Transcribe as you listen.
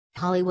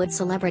Hollywood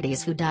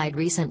celebrities who died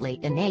recently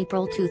in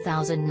April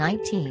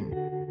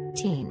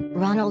 2019.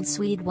 Ronald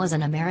Sweed was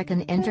an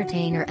American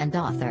entertainer and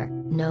author,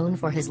 known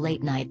for his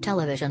late-night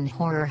television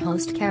horror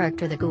host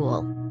character The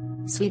Ghoul.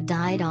 Sweed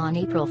died on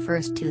April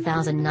 1,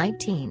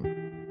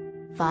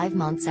 2019. 5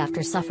 months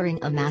after suffering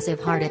a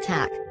massive heart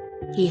attack.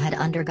 He had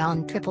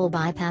undergone triple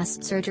bypass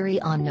surgery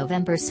on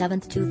November 7,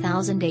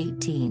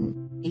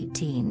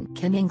 2018.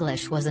 Kim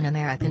English was an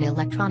American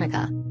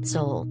electronica,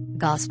 soul,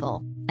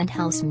 gospel, and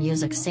house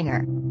music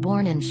singer,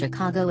 born in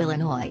Chicago,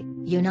 Illinois,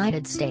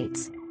 United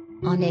States.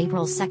 On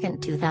April 2,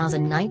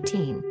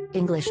 2019,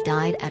 English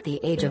died at the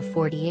age of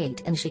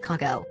 48 in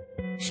Chicago.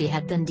 She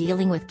had been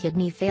dealing with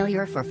kidney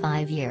failure for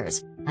 5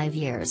 years.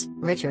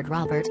 Richard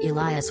Robert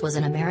Elias was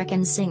an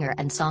American singer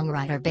and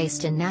songwriter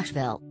based in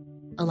Nashville.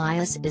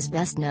 Elias is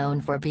best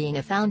known for being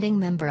a founding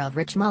member of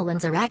Rich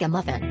Mullins'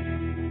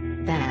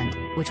 Ragamuffin Band,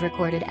 which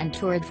recorded and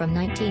toured from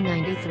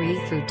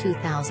 1993 through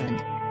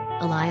 2000.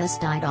 Elias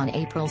died on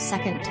April 2,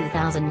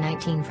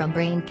 2019 from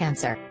brain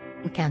cancer.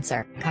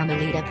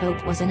 Carmelita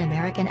Pope was an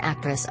American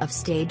actress of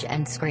stage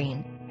and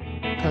screen.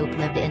 Pope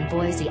lived in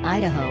Boise,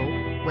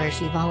 Idaho, where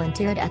she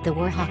volunteered at the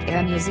Warhawk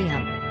Air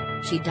Museum.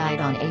 She died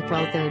on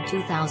April 3,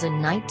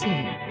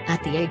 2019,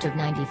 at the age of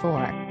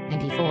 94.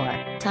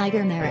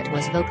 Tiger Merritt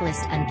was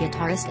vocalist and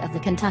guitarist of the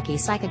Kentucky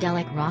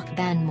psychedelic rock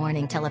band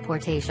Morning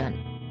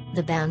Teleportation.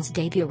 The band's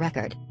debut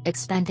record,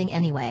 Expanding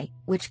Anyway,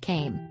 which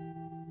came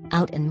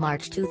out in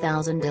March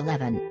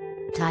 2011.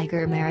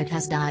 Tiger Merritt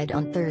has died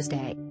on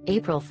Thursday,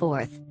 April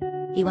 4.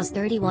 He was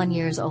 31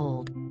 years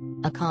old.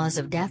 A cause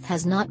of death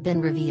has not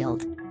been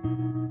revealed.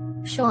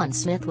 Shawn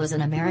Smith was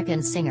an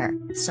American singer,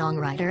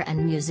 songwriter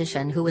and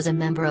musician who was a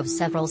member of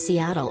several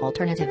Seattle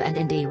alternative and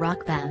indie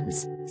rock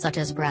bands, such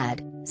as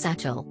Brad,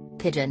 Satchel,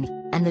 Pigeon,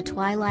 and the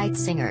Twilight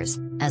Singers,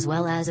 as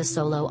well as a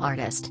solo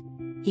artist.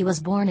 He was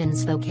born in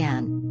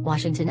Spokane,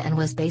 Washington and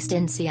was based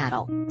in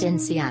Seattle.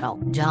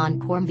 John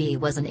Quarmby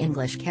was an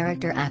English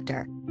character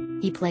actor.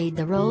 He played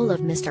the role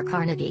of Mr.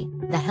 Carnegie,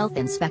 the health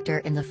inspector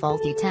in the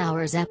Fawlty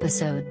Towers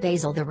episode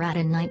Basil the Rat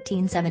in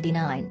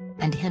 1979,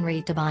 and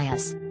Henry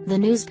Tobias, the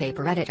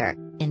newspaper editor,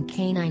 in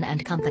Canine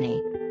and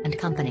Company.